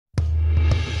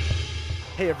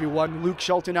Hey everyone, Luke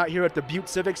Shelton out here at the Butte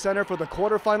Civic Center for the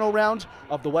quarterfinal round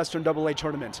of the Western AA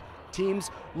tournament.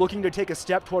 Teams looking to take a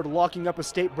step toward locking up a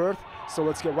state berth, so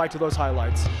let's get right to those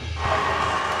highlights.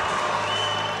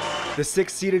 The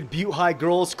 6th-seeded Butte High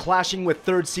girls clashing with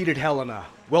 3rd-seeded Helena.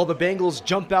 Well, the Bengals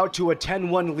jump out to a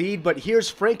 10-1 lead, but here's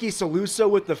Frankie Saluso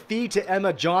with the feed to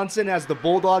Emma Johnson as the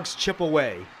Bulldogs chip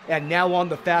away. And now on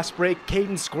the fast break,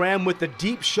 Caden Scram with the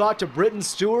deep shot to Britton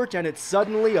Stewart, and it's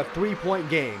suddenly a 3-point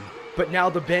game. But now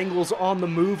the Bengals on the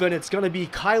move, and it's going to be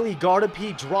Kylie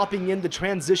Gardapi dropping in the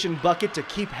transition bucket to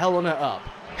keep Helena up.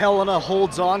 Helena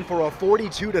holds on for a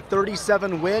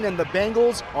 42-37 win, and the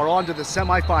Bengals are on to the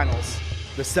semifinals.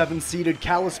 The 7th-seeded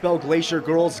Kalispell Glacier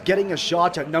girls getting a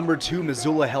shot at number 2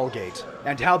 Missoula Hellgate.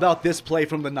 And how about this play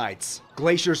from the Knights?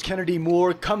 Glacier's Kennedy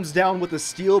Moore comes down with a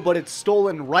steal, but it's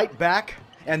stolen right back.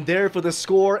 And there for the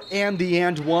score and the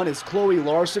and one is Chloe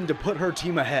Larson to put her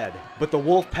team ahead. But the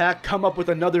Wolfpack come up with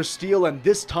another steal, and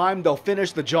this time they'll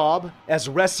finish the job as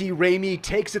Ressie Ramey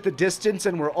takes it the distance,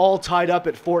 and we're all tied up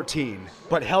at 14.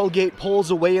 But Hellgate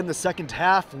pulls away in the second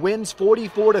half, wins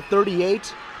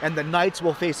 44-38, and the Knights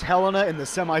will face Helena in the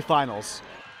semifinals.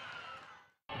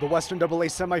 The Western AA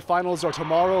semifinals are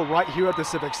tomorrow right here at the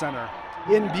Civic Center.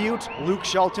 In Butte, Luke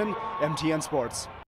Shelton, MTN Sports.